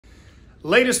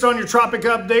Latest on your tropic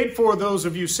update for those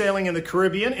of you sailing in the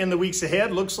Caribbean in the weeks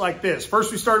ahead looks like this.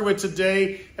 First, we started with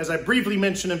today, as I briefly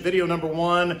mentioned in video number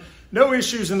 1, no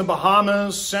issues in the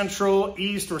Bahamas, Central,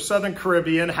 East, or Southern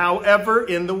Caribbean. However,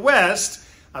 in the West,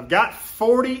 I've got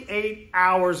 48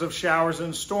 hours of showers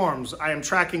and storms. I am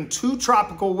tracking 2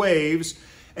 tropical waves,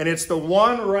 and it's the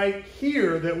one right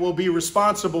here that will be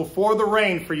responsible for the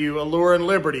rain for you, Allure and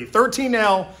Liberty.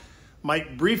 13L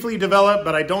might briefly develop,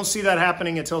 but I don't see that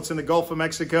happening until it's in the Gulf of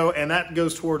Mexico, and that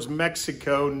goes towards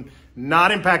Mexico,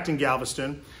 not impacting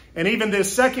Galveston. And even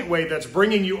this second wave that's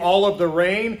bringing you all of the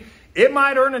rain, it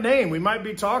might earn a name. We might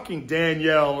be talking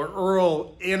Danielle or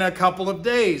Earl in a couple of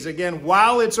days. Again,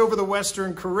 while it's over the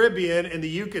Western Caribbean and the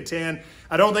Yucatan,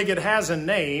 I don't think it has a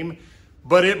name,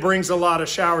 but it brings a lot of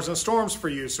showers and storms for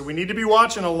you. So we need to be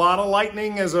watching a lot of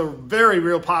lightning as a very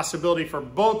real possibility for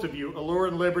both of you, Allure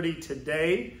and Liberty,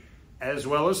 today as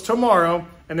well as tomorrow.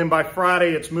 And then by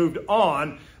Friday, it's moved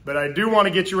on. But I do want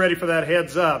to get you ready for that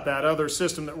heads up, that other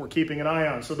system that we're keeping an eye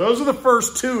on. So those are the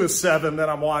first 2 of 7 that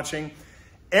I'm watching.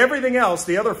 Everything else,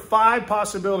 the other 5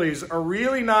 possibilities, are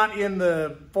really not in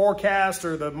the forecast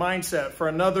or the mindset for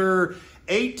another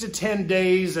 8 to 10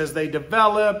 days as they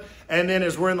develop. And then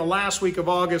as we're in the last week of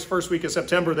August, first week of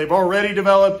September, they've already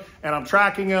developed and I'm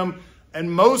tracking them.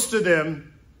 And most of them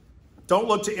don't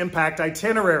look to impact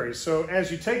itineraries. So as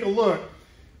you take a look,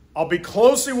 I'll be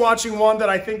closely watching one that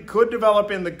I think could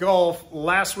develop in the Gulf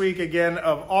last week again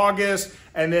of August.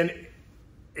 And then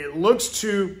it looks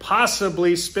to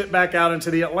possibly spit back out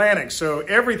into the Atlantic. So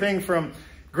everything from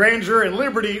Grandeur and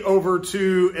Liberty over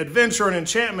to Adventure and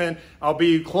Enchantment, I'll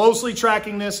be closely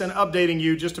tracking this and updating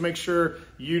you just to make sure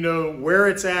you know where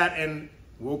it's at, and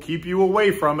we'll keep you away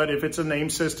from it if it's a name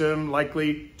system,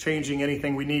 likely changing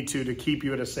anything we need to keep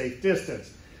you at a safe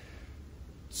distance.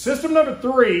 System number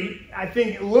 3, I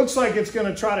think it looks like it's going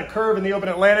to try to curve in the open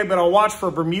Atlantic, but I'll watch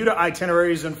for Bermuda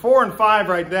itineraries. And 4 and 5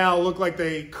 right now look like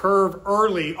they curve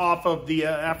early off of the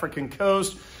African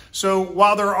coast. So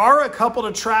while there are a couple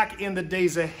to track in the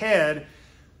days ahead,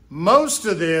 most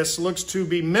of this looks to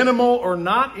be minimal or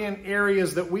not in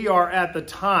areas that we are at the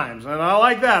times. And I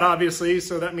like that, obviously,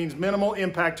 so that means minimal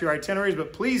impact to your itineraries,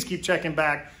 but please keep checking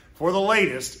back for the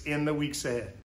latest in the weeks ahead.